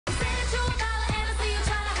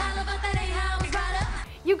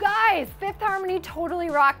guys, Fifth Harmony totally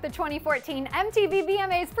rocked the 2014 MTV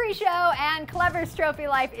VMAs pre-show, and Clevver's Trophy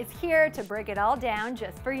Life is here to break it all down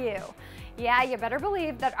just for you. Yeah, you better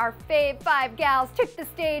believe that our fave 5 gals took the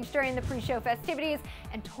stage during the pre-show festivities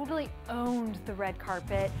and totally owned the red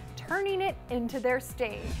carpet, turning it into their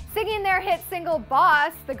stage. Singing their hit single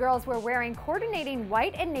Boss, the girls were wearing coordinating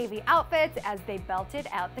white and navy outfits as they belted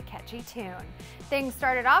out the catchy tune. Things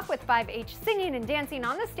started off with 5H singing and dancing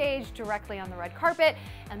on the stage directly on the red carpet,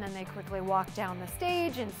 and then they quickly walked down the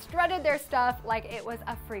stage and strutted their stuff like it was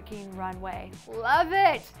a freaking runway. Love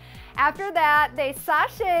it! After that, they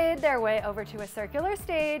sashayed their way over to a circular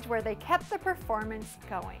stage where they kept the performance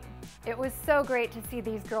going. It was so great to see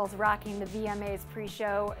these girls rocking the VMAs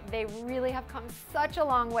pre-show. They really have come such a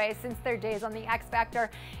long way since their days on the X Factor,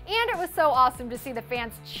 and it was so awesome to see the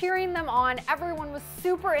fans cheering them on. Everyone was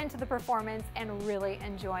super into the performance and really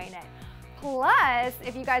enjoying it. Plus,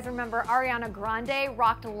 if you guys remember, Ariana Grande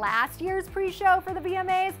rocked last year's pre-show for the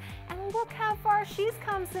VMAs, and look how far she's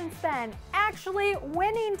come since then, actually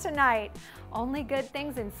winning tonight. Only good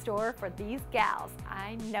things in store for these gals,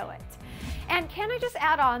 I know it. And can I just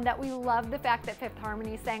add on that we love the fact that Fifth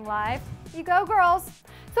Harmony sang live? You go, girls!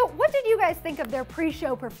 So what did you guys think of their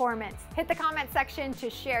pre-show performance? Hit the comment section to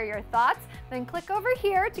share your thoughts, then click over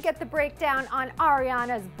here to get the breakdown on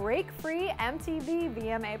Ariana's break-free MTV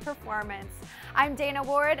VMA performance. I'm Dana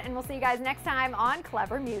Ward, and we'll see you guys next time on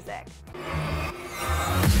Clevver Music.